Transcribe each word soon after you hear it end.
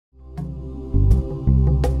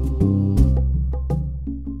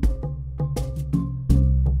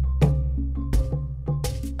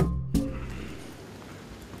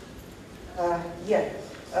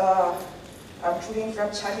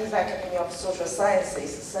from Chinese Academy of Social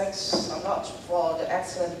Sciences. Thanks a lot for the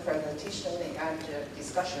excellent presentation and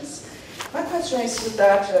discussions. My question is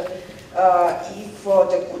that if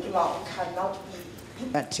the good law cannot be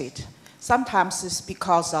implemented, sometimes it's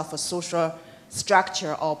because of a social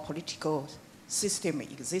structure or political system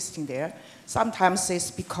existing there. Sometimes it's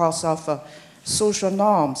because of social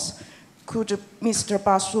norms. Could Mr.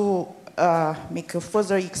 Basu make a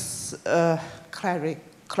further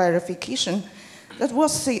clarification that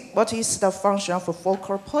what is the function of a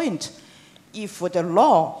focal point if the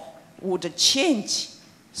law would change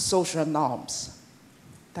social norms?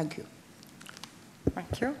 Thank you.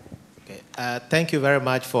 Thank you. Okay. Thank you very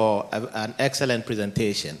much for an excellent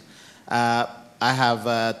presentation. I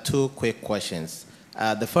have two quick questions.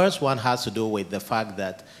 The first one has to do with the fact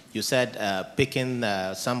that you said picking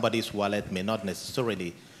somebody's wallet may not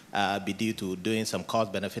necessarily be due to doing some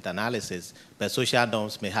cost-benefit analysis, but social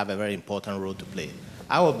norms may have a very important role to play.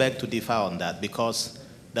 I will beg to differ on that because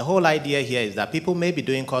the whole idea here is that people may be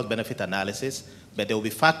doing cost-benefit analysis, but they will be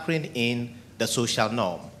factoring in the social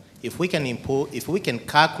norm. If we can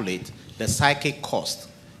calculate the psychic cost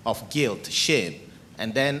of guilt, shame,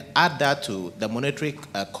 and then add that to the monetary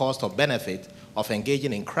cost or benefit of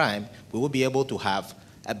engaging in crime, we will be able to have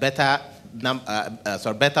a better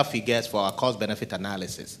figures for our cost-benefit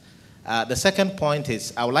analysis. The second point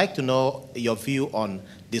is I would like to know your view on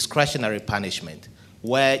discretionary punishment,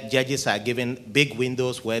 where judges are given big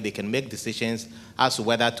windows where they can make decisions as to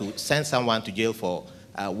whether to send someone to jail for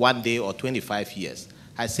 1 day or 25 years.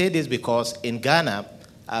 I say this because in Ghana,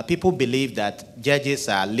 people believe that judges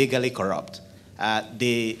are legally corrupt.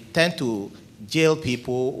 They tend to jail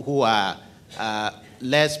people who are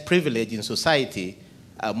less privileged in society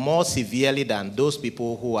more severely than those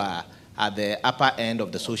people who are at the upper end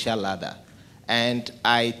of the social ladder. And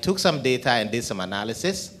I took some data and did some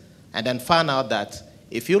analysis and then found out that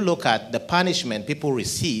if you look at the punishment people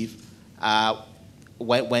receive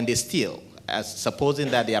when they steal, as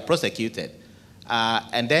supposing that they are prosecuted,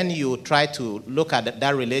 and then you try to look at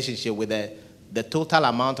that relationship with the total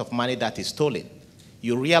amount of money that is stolen,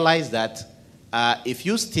 you realize that if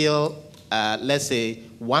you steal, let's say,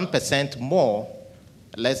 1% more,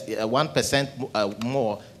 1%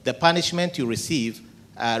 more, the punishment you receive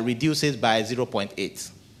reduces by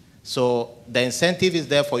 0.8. So the incentive is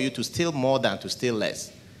there for you to steal more than to steal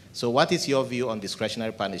less. So what is your view on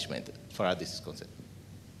discretionary punishment for how this is concerned?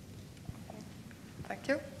 Thank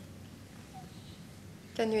you.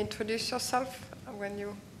 Can you introduce yourself when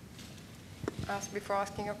you ask before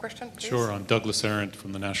asking a question, please? Sure. I'm Douglas Arendt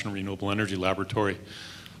from the National Renewable Energy Laboratory.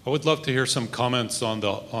 I would love to hear some comments on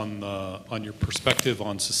your perspective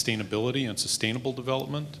on sustainability and sustainable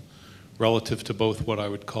development relative to both what I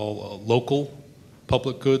would call local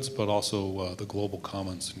public goods, but also the global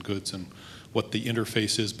commons and goods, and what the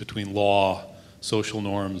interface is between law, social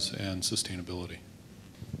norms, and sustainability.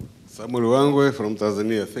 Samuel Wangwe from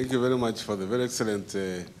Tanzania. Thank you very much for the very excellent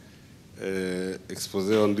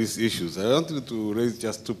expose on these issues. I wanted to raise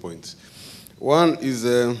just 2 points. One is,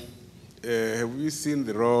 have we seen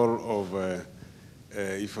the role of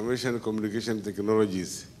information and communication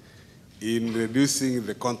technologies in reducing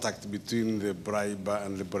the contact between the briber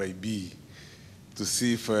and the bribee, to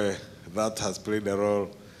see if that has played a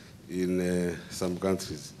role in some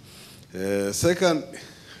countries? Second,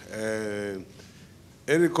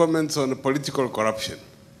 any comments on political corruption?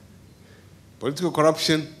 Political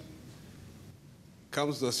corruption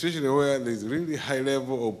comes to a situation where there's really high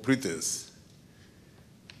level of pretense.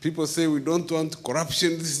 People say we don't want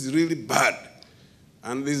corruption, this is really bad.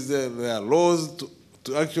 And there are laws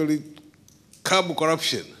to actually curb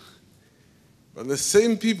corruption. But the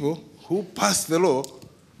same people who pass the law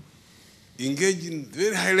engage in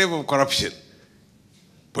very high level of corruption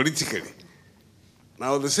politically.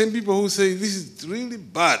 Now, the same people who say this is really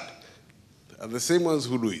bad are the same ones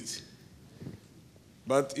who do it.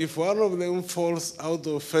 But if one of them falls out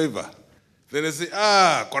of favor, then they say,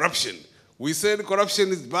 corruption. We said corruption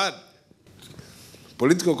is bad.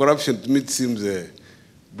 Political corruption, to me, it seems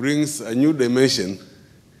brings a new dimension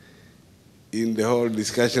in the whole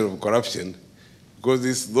discussion of corruption, because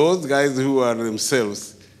it's those guys who are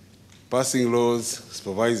themselves passing laws,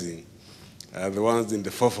 supervising, are the ones in the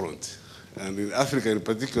forefront. And in Africa in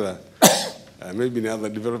particular, maybe in other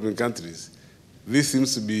developing countries, this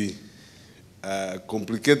seems to be a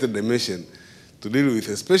complicated dimension to deal with,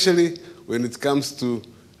 especially when it comes to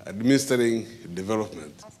administering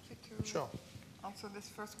development. I'll ask you to answer this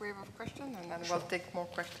first wave of questions, and then we'll take more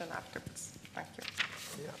questions afterwards. Thank you.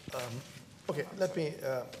 Yeah. Okay, let me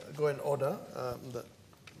go in order.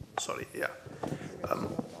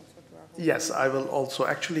 Yes, I will also.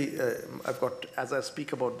 Actually, I've got, as I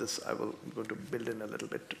speak about this, I'm going to build in a little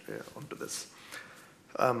bit onto this.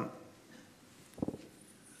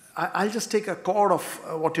 I'll just take a core of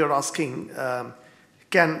what you're asking.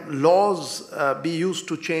 Can laws be used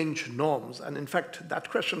to change norms? And in fact, that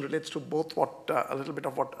question relates to both what a little bit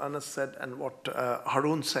of what Ernest said and what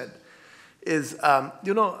Haroon said. Is,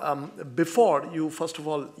 before you, first of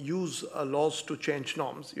all, use laws to change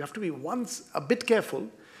norms, you have to be a bit careful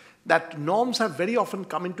that norms have very often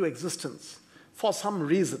come into existence for some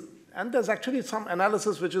reason. And there's actually some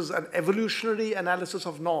analysis, which is an evolutionary analysis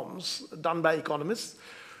of norms done by economists,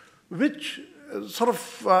 which sort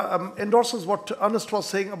of endorses what Ernest was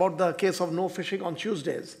saying about the case of no fishing on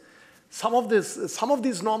Tuesdays. Some of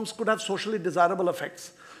these norms could have socially desirable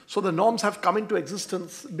effects. So the norms have come into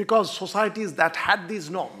existence because societies that had these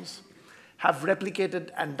norms have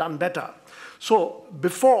replicated and done better. So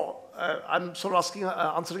before, I'm sort of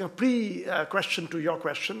answering a pre-question to your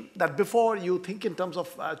question, that before you think in terms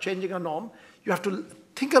of changing a norm, you have to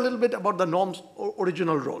think a little bit about the norm's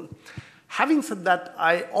original role. Having said that,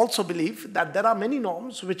 I also believe that there are many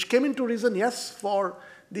norms which came into reason, yes, for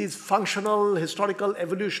these functional, historical,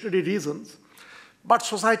 evolutionary reasons, but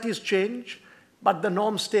societies change, but the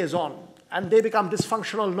norm stays on, and they become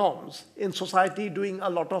dysfunctional norms in society, doing a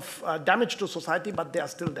lot of damage to society, but they are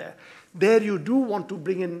still there. There you do want to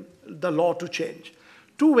bring in the law to change.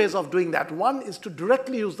 Two ways of doing that. One is to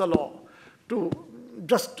directly use the law to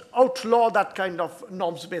just outlaw that kind of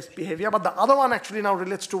norms-based behavior, but the other one actually now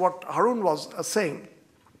relates to what Haroon was saying,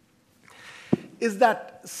 is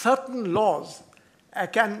that certain laws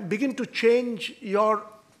can begin to change your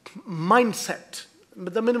mindset.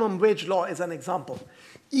 The minimum wage law is an example.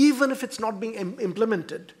 Even if it's not being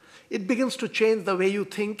implemented, it begins to change the way you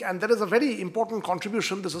think. And there is a very important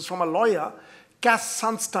contribution. This is from a lawyer, Cass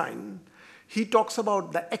Sunstein. He talks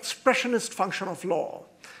about the expressionist function of law.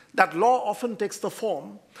 That law often takes the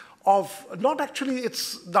form of, not actually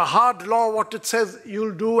it's the hard law, what it says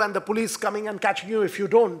you'll do, and the police coming and catching you if you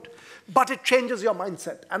don't, but it changes your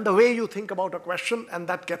mindset and the way you think about a question, and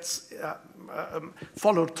that gets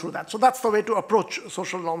followed through that. So that's the way to approach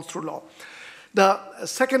social norms through law. The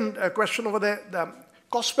second question over there, the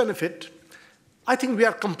cost-benefit, I think we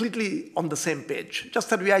are completely on the same page, just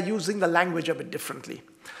that we are using the language a bit differently.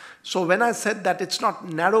 So when I said that it's not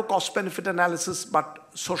narrow cost-benefit analysis, but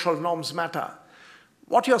social norms matter,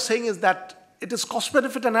 what you're saying is that it is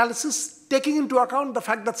cost-benefit analysis taking into account the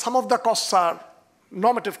fact that some of the costs are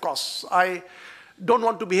normative costs. I don't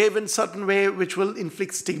want to behave in a certain way which will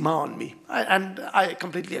inflict stigma on me. And I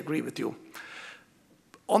completely agree with you.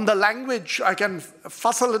 On the language, I can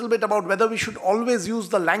fuss a little bit about whether we should always use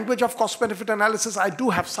the language of cost-benefit analysis. I do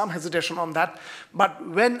have some hesitation on that. But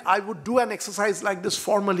when I would do an exercise like this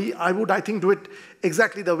formally, I would, I think, do it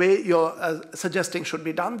exactly the way you're suggesting should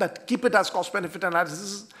be done, that keep it as cost-benefit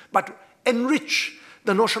analysis, but enrich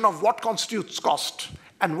the notion of what constitutes cost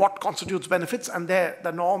and what constitutes benefits, and there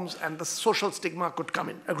the norms and the social stigma could come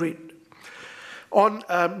in. Agreed. On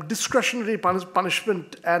discretionary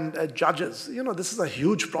punishment and judges, this is a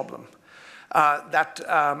huge problem.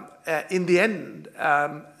 In the end,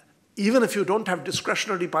 even if you don't have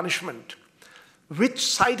discretionary punishment, which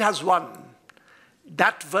side has won,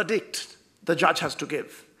 that verdict the judge has to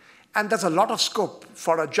give. And there's a lot of scope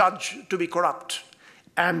for a judge to be corrupt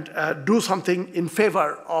and do something in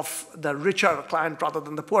favor of the richer client rather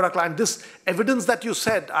than the poorer client. This evidence that you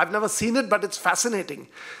said, I've never seen it, but it's fascinating,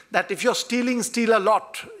 that if you're steal a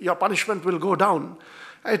lot, your punishment will go down.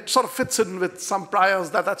 It sort of fits in with some priors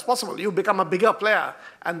that's possible. You become a bigger player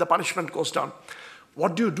and the punishment goes down.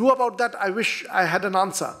 What do you do about that? I wish I had an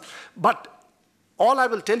answer. But all I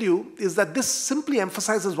will tell you is that this simply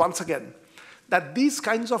emphasizes once again that these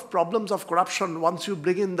kinds of problems of corruption, once you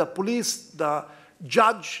bring in the police, the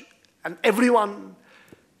judge, and everyone,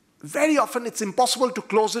 very often it's impossible to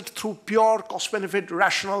close it through pure cost-benefit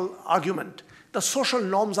rational argument. The social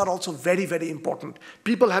norms are also very, very important.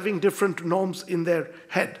 People having different norms in their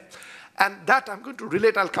head. And that I'm going to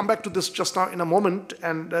relate, I'll come back to this just now in a moment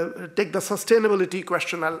and take the sustainability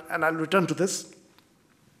question, and I'll return to this.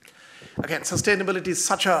 Again, sustainability is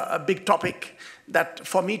such a big topic that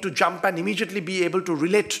for me to jump and immediately be able to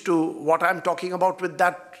relate to what I'm talking about with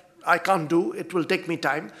that, I can't do. It will take me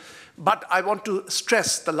time. But I want to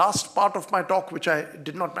stress the last part of my talk, which I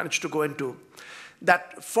did not manage to go into,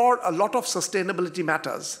 that for a lot of sustainability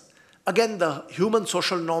matters, again, the human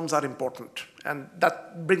social norms are important. And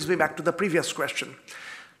that brings me back to the previous question.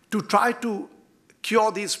 To try to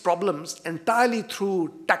cure these problems entirely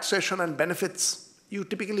through taxation and benefits, you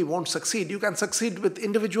typically won't succeed. You can succeed with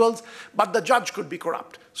individuals, but the judge could be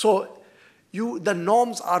corrupt. So The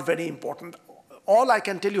norms are very important. All I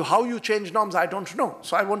can tell you how you change norms, I don't know.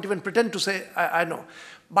 So I won't even pretend to say I know.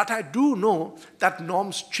 But I do know that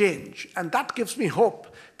norms change. And that gives me hope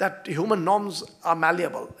that human norms are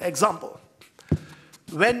malleable. Example,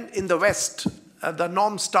 when in the West, the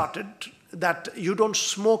norm started that you don't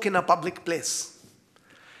smoke in a public place.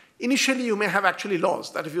 Initially, you may have actually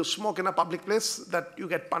laws that if you smoke in a public place, that you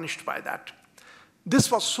get punished by that. This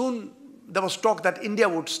was soon, there was talk that India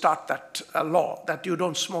would start that law, that you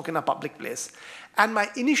don't smoke in a public place. And my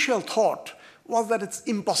initial thought was that it's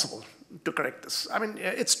impossible to correct this. I mean,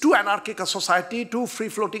 it's too anarchic a society, too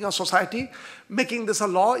free-floating a society, making this a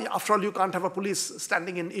law. After all, you can't have a police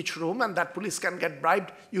standing in each room, and that police can get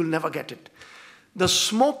bribed. You'll never get it. The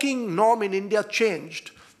smoking norm in India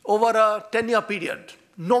changed over a 10-year period.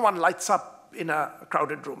 No one lights up in a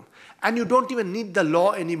crowded room. And you don't even need the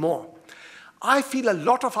law anymore. I feel a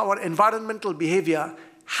lot of our environmental behavior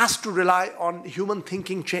has to rely on human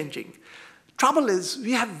thinking changing. Trouble is,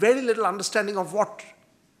 we have very little understanding of what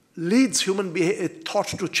leads human thought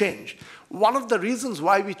to change. One of the reasons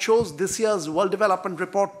why we chose this year's World Development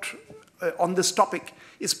Report on this topic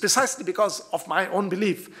is precisely because of my own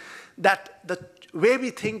belief that the way we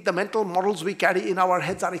think, the mental models we carry in our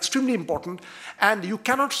heads are extremely important, and you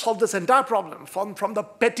cannot solve this entire problem from the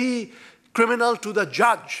petty criminal to the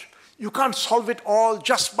judge. You can't solve it all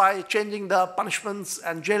just by changing the punishments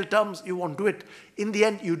and jail terms. You won't do it. In the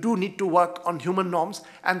end, you do need to work on human norms,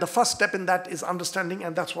 and the first step in that is understanding,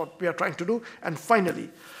 and that's what we are trying to do. And finally,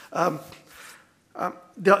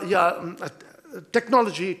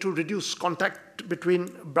 technology to reduce contact between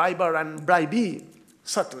briber and bribee,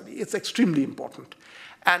 certainly, it's extremely important.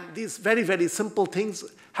 And these very, very simple things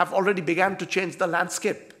have already begun to change the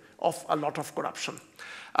landscape of a lot of corruption.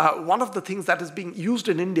 One of the things that is being used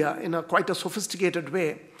in India in quite a sophisticated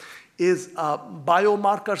way is a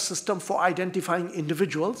biomarker system for identifying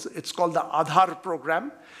individuals. It's called the Aadhaar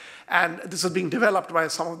program. And this is being developed by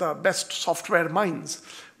some of the best software minds.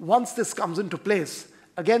 Once this comes into place,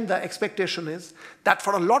 again, the expectation is that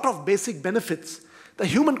for a lot of basic benefits, the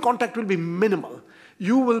human contact will be minimal.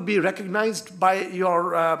 You will be recognized by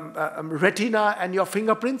your retina and your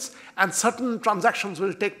fingerprints, and certain transactions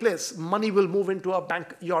will take place. Money will move into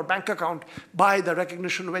your bank account by the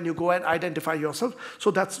recognition when you go and identify yourself. So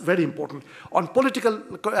that's very important. On political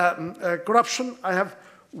corruption, I have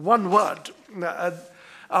one word,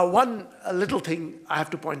 one little thing I have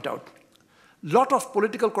to point out. A lot of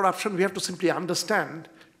political corruption, we have to simply understand,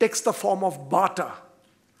 takes the form of barter.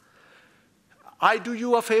 I do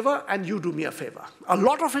you a favor and you do me a favor. A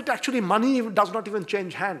lot of it, actually, money does not even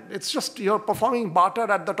change hand. It's just you're performing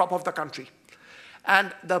barter at the top of the country.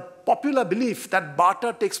 And the popular belief that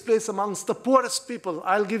barter takes place amongst the poorest people,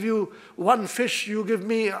 I'll give you one fish, you give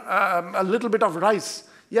me a little bit of rice.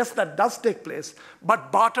 Yes, that does take place,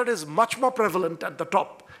 but barter is much more prevalent at the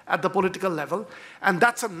top, at the political level. And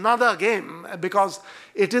that's another game, because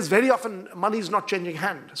it is very often money is not changing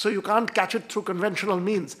hand. So you can't catch it through conventional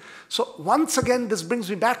means. So once again, this brings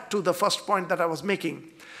me back to the first point that I was making,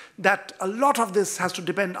 that a lot of this has to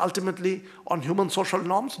depend ultimately on human social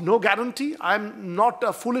norms. No guarantee. I'm not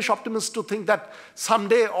a foolish optimist to think that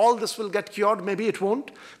someday all this will get cured. Maybe it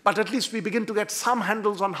won't. But at least we begin to get some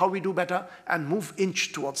handles on how we do better and move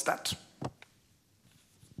inch towards that.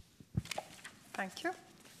 Thank you.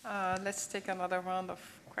 Let's take another round of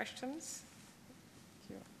questions.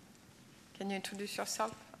 Can you introduce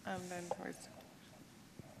yourself? And then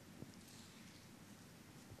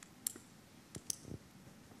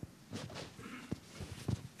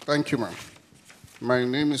Thank you, ma'am. My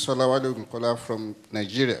name is Olawale Ogunkola from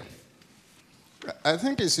Nigeria. I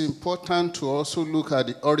think it's important to also look at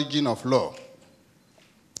the origin of law.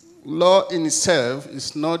 Law in itself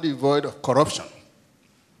is not devoid of corruption.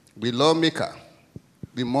 The lawmaker,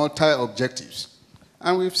 the multi-objectives.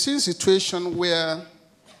 And we've seen situations where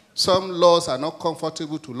some laws are not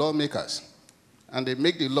comfortable to lawmakers, and they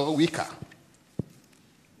make the law weaker,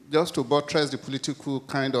 just to buttress the political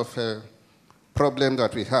kind of problem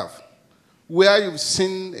that we have. Where you've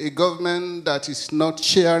seen a government that is not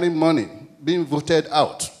sharing money being voted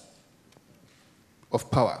out of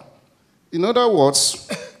power. In other words,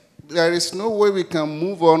 there is no way we can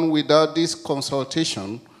move on without this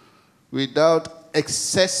consultation, without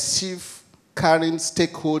excessive carrying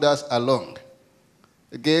stakeholders along.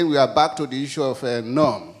 Again, we are back to the issue of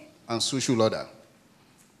norm and social order.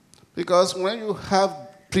 Because when you have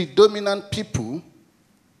predominant people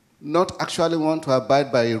not actually want to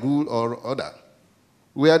abide by a rule or order,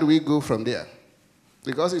 where do we go from there?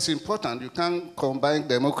 Because it's important, you can't combine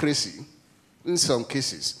democracy in some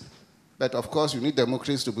cases. But of course, you need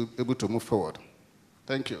democracy to be able to move forward.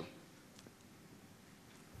 Thank you.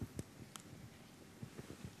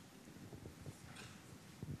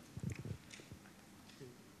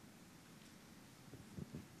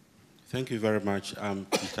 Thank you very much. I'm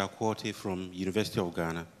Peter Quarty from University of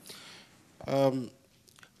Ghana.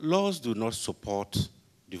 Laws do not support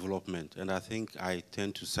development, and I think I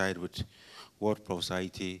tend to side with what Professor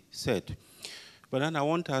Aryeetey said. But then I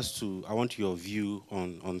want your view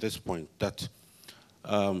on this point, that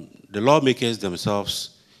the lawmakers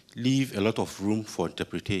themselves leave a lot of room for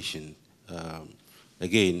interpretation,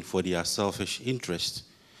 again, for their selfish interests,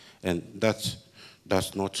 and that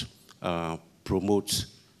does not promote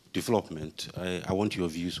development. I want your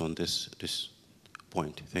views on this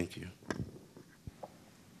point. Thank you.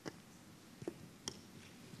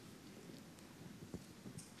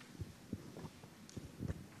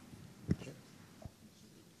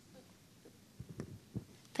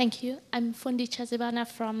 Thank you. I'm Fundi Chazibana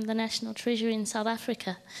from the National Treasury in South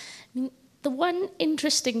Africa. I mean, the one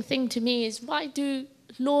interesting thing to me is, why do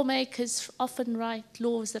lawmakers often write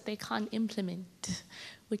laws that they can't implement?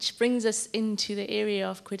 Which brings us into the area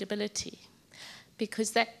of credibility,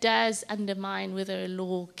 because that does undermine whether a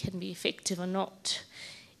law can be effective or not.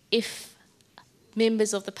 If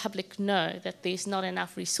members of the public know that there's not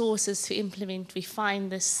enough resources to implement, we find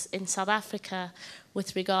this in South Africa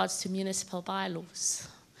with regards to municipal bylaws.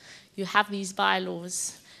 You have these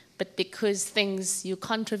bylaws, but because you're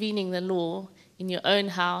contravening the law in your own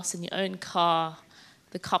house, in your own car,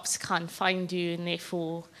 the cops can't find you, and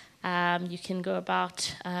therefore you can go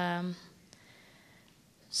about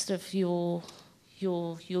sort of your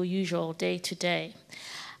usual day-to-day.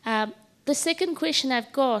 The second question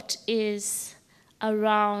I've got is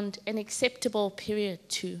around an acceptable period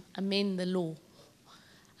to amend the law.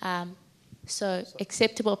 So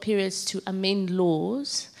acceptable periods to amend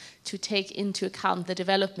laws to take into account the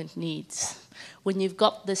development needs when you've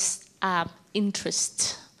got this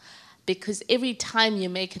interest. Because every time you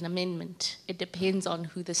make an amendment, it depends on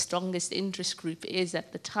who the strongest interest group is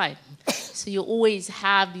at the time. So you always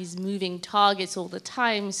have these moving targets all the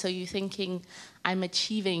time, so you're thinking, I'm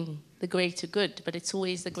achieving the greater good, but it's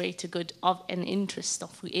always the greater good of an interest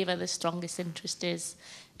of whoever the strongest interest is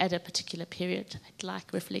at a particular period. I'd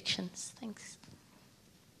like reflections. Thanks.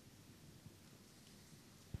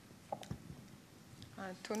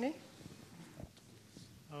 Tony?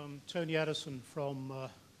 Tony Addison from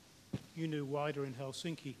UNU-WIDER in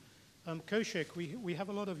Helsinki. Kaushik, we have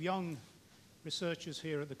a lot of young researchers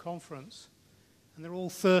here at the conference, and they're all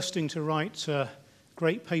thirsting to write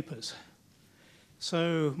great papers.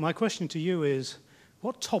 So my question to you is,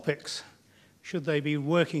 what topics should they be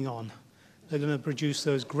working on that are going to produce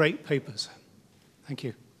those great papers? Thank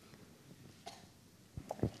you.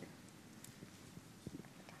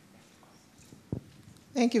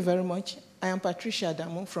 Thank you very much. I am Patricia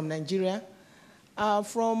Adamu from Nigeria.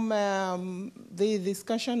 From the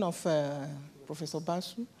discussion of Professor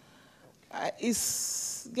Basu,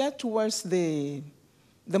 it's get towards the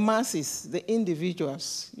masses, the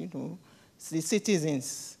individuals, you know, the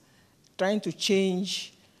citizens, trying to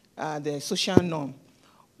change the social norm.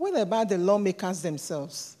 What about the lawmakers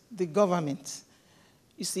themselves, the government?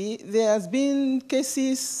 You see, there has been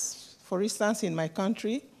cases, for instance, in my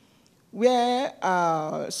country, where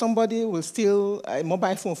somebody will steal a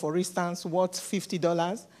mobile phone, for instance, worth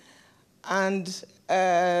 $50, and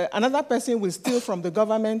another person will steal from the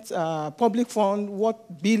government public fund worth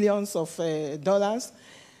billions of dollars,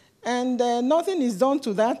 and nothing is done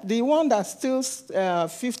to that. The one that steals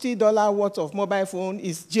 $50 worth of mobile phone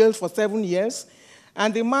is jailed for 7 years,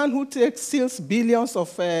 and the man who steals billions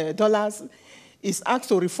of dollars is asked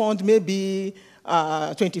to refund maybe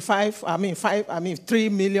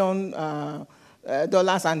 $3 million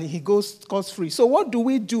and he goes cost-free. So what do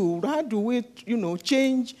we do? How do we, you know,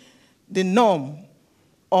 change the norm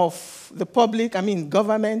of the public,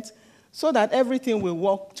 government, so that everything will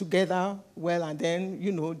work together well, and then,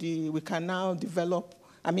 you know, we can now develop,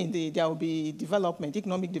 there will be development,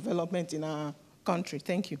 economic development in our country.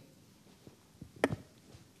 Thank you.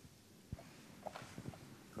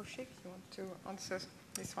 Kaushik, you want to answer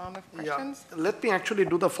this round of questions? Yeah. Let me actually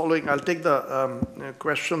do the following. I'll take the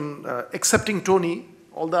question, excepting Tony,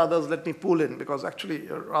 all the others let me pull in, because actually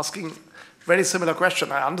you're asking very similar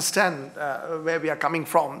question. I understand where we are coming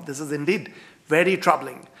from. This is indeed very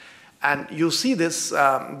troubling. And you see this,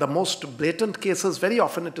 the most blatant cases, very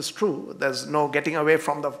often it is true. There's no getting away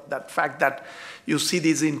from that fact that you see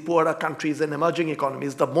these in poorer countries and emerging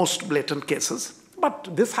economies, the most blatant cases. But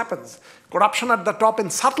this happens. Corruption at the top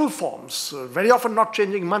in subtle forms, very often not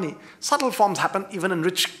changing money. Subtle forms happen even in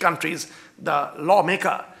rich countries. The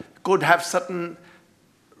lawmaker could have certain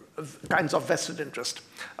kinds of vested interest.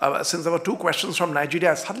 Since there were two questions from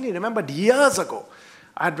Nigeria, I suddenly remembered years ago,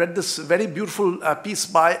 I had read this very beautiful piece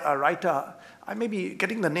by a writer I may be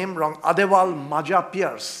getting the name wrong, Adewale Maja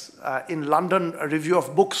Pierce, in London Review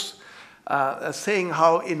of Books, saying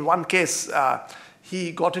how in one case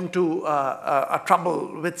he got into a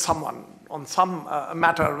trouble with someone on some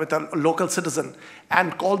matter with a local citizen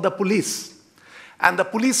and called the police. And the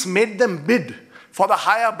police made them bid for the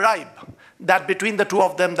higher bribe that between the two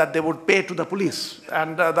of them that they would pay to the police.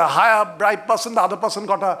 And the higher bribe person, the other person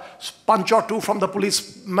got a punch or two from the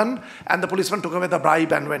policeman, and the policeman took away the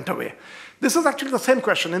bribe and went away. This is actually the same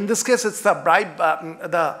question. In this case, it's the bribe,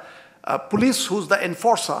 police who's the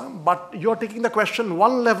enforcer, but you're taking the question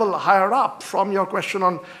one level higher up from your question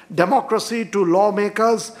on democracy to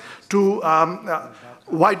lawmakers to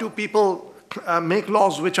why do people make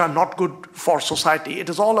laws which are not good for society. It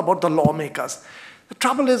is all about the lawmakers. The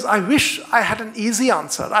trouble is, I wish I had an easy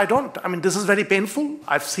answer. I don't. I mean, this is very painful.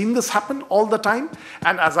 I've seen this happen all the time.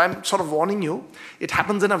 And as I'm sort of warning you, it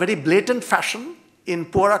happens in a very blatant fashion in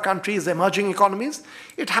poorer countries, emerging economies.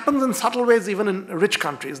 It happens in subtle ways even in rich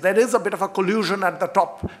countries. There is a bit of a collusion at the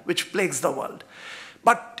top which plagues the world.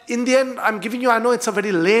 But in the end, I'm giving you, I know it's a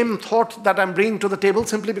very lame thought that I'm bringing to the table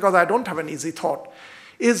simply because I don't have an easy thought,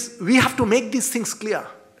 is we have to make these things clear.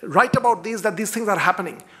 Write about these, that these things are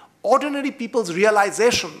happening. Ordinary people's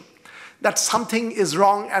realization that something is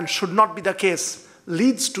wrong and should not be the case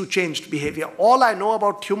leads to changed behavior. All I know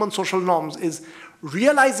about human social norms is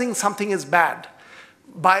realizing something is bad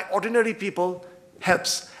by ordinary people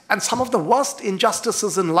helps. And some of the worst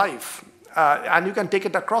injustices in life, and you can take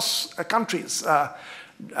it across countries,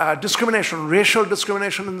 discrimination, racial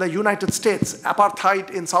discrimination in the United States,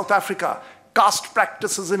 apartheid in South Africa, caste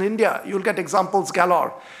practices in India, you'll get examples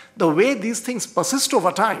galore. The way these things persist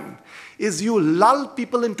over time is you lull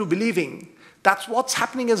people into believing that what's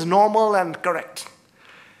happening is normal and correct.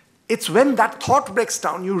 It's when that thought breaks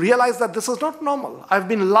down, you realize that this is not normal. I've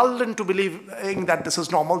been lulled into believing that this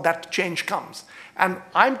is normal, that change comes. And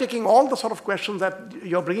I'm taking all the sort of questions that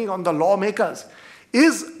you're bringing on the lawmakers,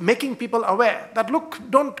 is making people aware that, look,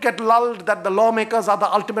 don't get lulled that the lawmakers are the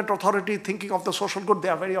ultimate authority thinking of the social good. They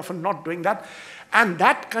are very often not doing that. And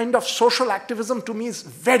that kind of social activism to me is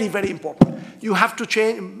very, very important. You have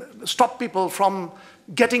to stop people from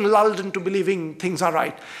getting lulled into believing things are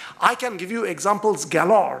right. I can give you examples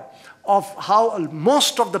galore of how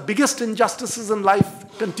most of the biggest injustices in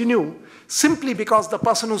life continue simply because the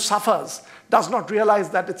person who suffers does not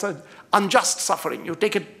realize that it's an unjust suffering. You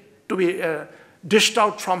take it to be dished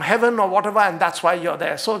out from heaven or whatever, and that's why you're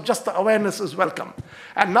there. So just the awareness is welcome.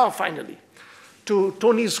 And now finally, to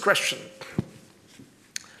Tony's question,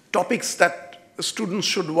 topics that students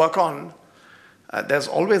should work on. There's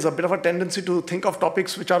always a bit of a tendency to think of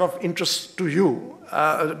topics which are of interest to you,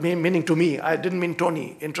 meaning to me. I didn't mean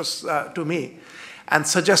Tony, interest to me, and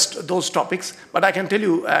suggest those topics. But I can tell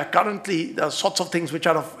you currently the sorts of things which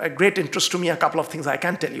are of great interest to me, a couple of things I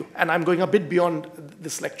can tell you. And I'm going a bit beyond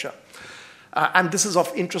this lecture. And this is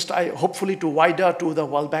of interest, hopefully, to WIDER, to the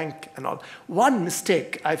World Bank and all. One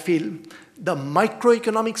mistake, I feel, the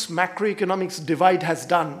microeconomics, macroeconomics divide has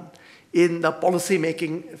done in the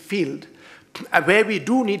policy-making field, where we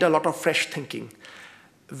do need a lot of fresh thinking.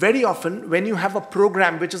 Very often, when you have a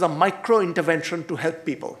program which is a micro-intervention to help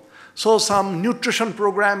people, so some nutrition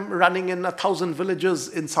program running in 1,000 villages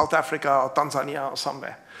in South Africa or Tanzania or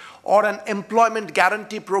somewhere, or an employment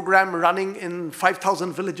guarantee program running in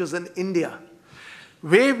 5,000 villages in India. The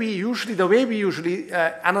way we usually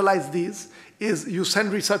analyze these is you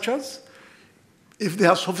send researchers. If they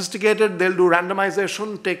are sophisticated, they'll do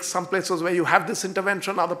randomization, take some places where you have this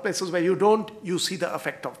intervention, other places where you don't, you see the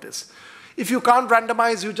effect of this. If you can't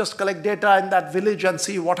randomize, you just collect data in that village and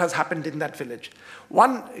see what has happened in that village.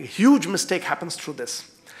 One huge mistake happens through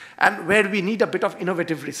this, and where we need a bit of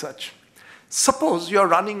innovative research. Suppose you're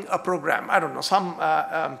running a program, I don't know, some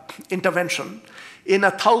intervention in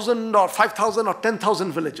 1,000 or 5,000 or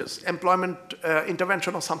 10,000 villages, employment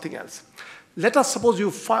intervention or something else. Let us suppose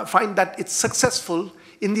you find that it's successful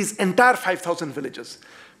in these entire 5,000 villages.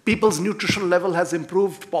 People's nutrition level has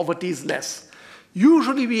improved, poverty is less.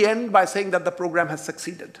 Usually we end by saying that the program has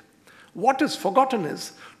succeeded. What is forgotten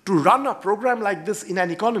is to run a program like this in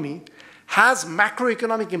an economy has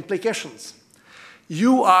macroeconomic implications.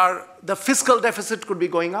 The fiscal deficit could be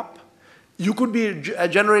going up. You could be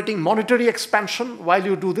generating monetary expansion while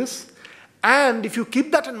you do this. And if you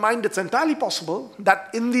keep that in mind, it's entirely possible that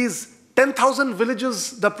in these 10,000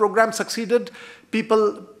 villages, the program succeeded.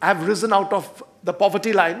 People have risen out of the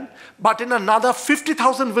poverty line. But in another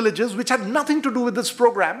 50,000 villages, which had nothing to do with this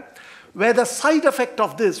program, where the side effect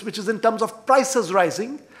of this, which is in terms of prices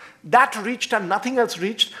rising, that reached and nothing else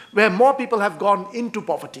reached, where more people have gone into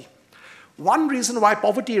poverty. One reason why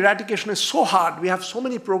poverty eradication is so hard, we have so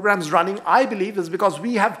many programs running, I believe, is because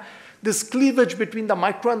we have this cleavage between the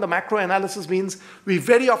micro and the macro analysis means we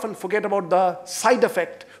very often forget about the side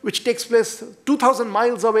effect, which takes place 2,000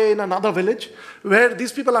 miles away in another village, where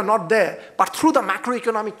these people are not there, but through the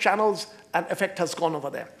macroeconomic channels, an effect has gone over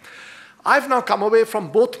there. I've now come away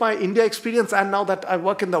from both my India experience and now that I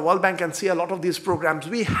work in the World Bank and see a lot of these programs.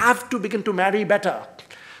 We have to begin to marry better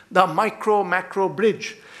the micro-macro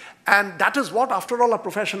bridge. And that is what, after all, a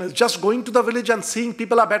profession is. Just going to the village and seeing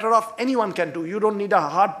people are better off, anyone can do. You don't need a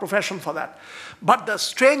hard profession for that. But the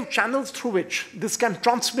strange channels through which this can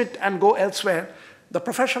transmit and go elsewhere, the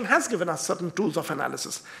profession has given us certain tools of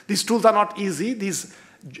analysis. These tools are not easy. These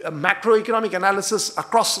macroeconomic analysis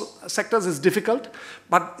across sectors is difficult,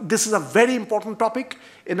 but this is a very important topic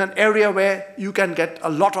in an area where you can get a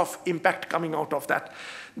lot of impact coming out of that.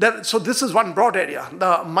 So this is one broad area,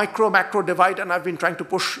 the micro-macro divide, and I've been trying to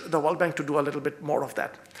push the World Bank to do a little bit more of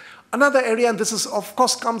that. Another area, and this is, of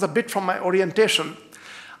course, comes a bit from my orientation.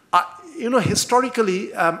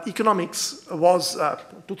 Historically, economics was,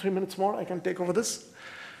 2-3 minutes more, I can take over this.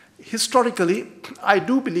 Historically, I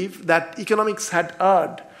do believe that economics had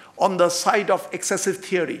erred on the side of excessive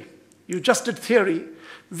theory. You just did theory,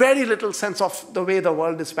 very little sense of the way the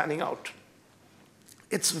world is panning out.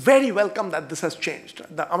 It's very welcome that this has changed.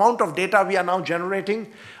 The amount of data we are now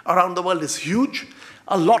generating around the world is huge,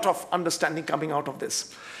 a lot of understanding coming out of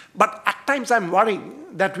this. But at times I'm worrying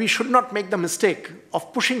that we should not make the mistake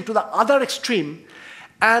of pushing to the other extreme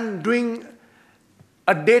and doing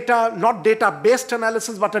a data, not data-based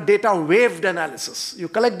analysis, but a data-waved analysis. You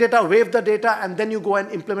collect data, wave the data, and then you go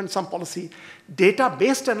and implement some policy.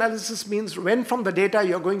 Data-based analysis means when from the data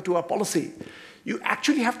you're going to a policy, you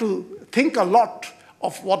actually have to think a lot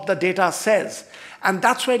of what the data says. And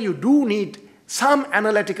that's where you do need some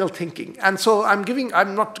analytical thinking. And so I'm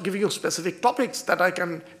not giving you specific topics that I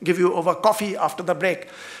can give you over coffee after the break.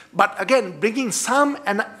 But again, bringing some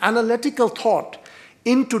analytical thought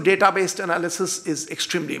into data-based analysis is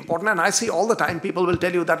extremely important. And I see all the time people will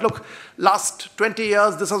tell you that, look, last 20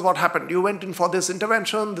 years, this is what happened. You went in for this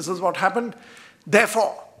intervention, this is what happened.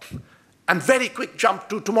 Therefore, and very quick jump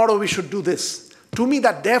to tomorrow we should do this. To me,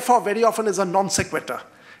 that therefore very often is a non sequitur.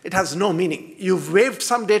 It has no meaning. You've waved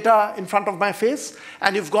some data in front of my face,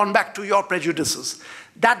 and you've gone back to your prejudices.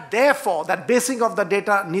 That therefore, that basing of the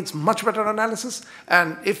data needs much better analysis.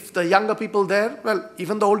 And if the younger people there, well,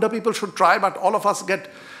 even the older people should try, but all of us get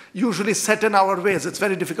usually set in our ways. It's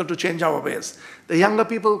very difficult to change our ways. The younger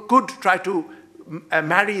people could try to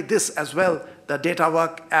marry this as well, the data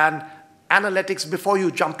work and analytics, before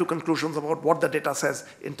you jump to conclusions about what the data says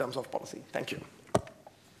in terms of policy. Thank you.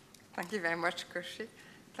 Thank you very much, Kaushik.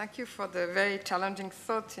 Thank you for the very challenging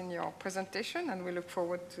thought in your presentation, and we look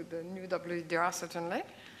forward to the new WIDER certainly.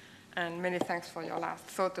 And many thanks for your last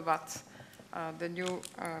thought about the new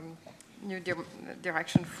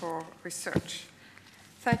direction for research.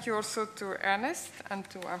 Thank you also to Ernest and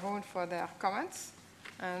to Haroon for their comments.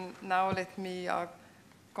 And now let me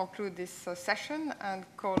conclude this session and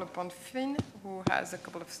call upon Finn, who has a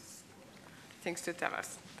couple of things to tell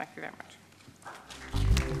us. Thank you very much.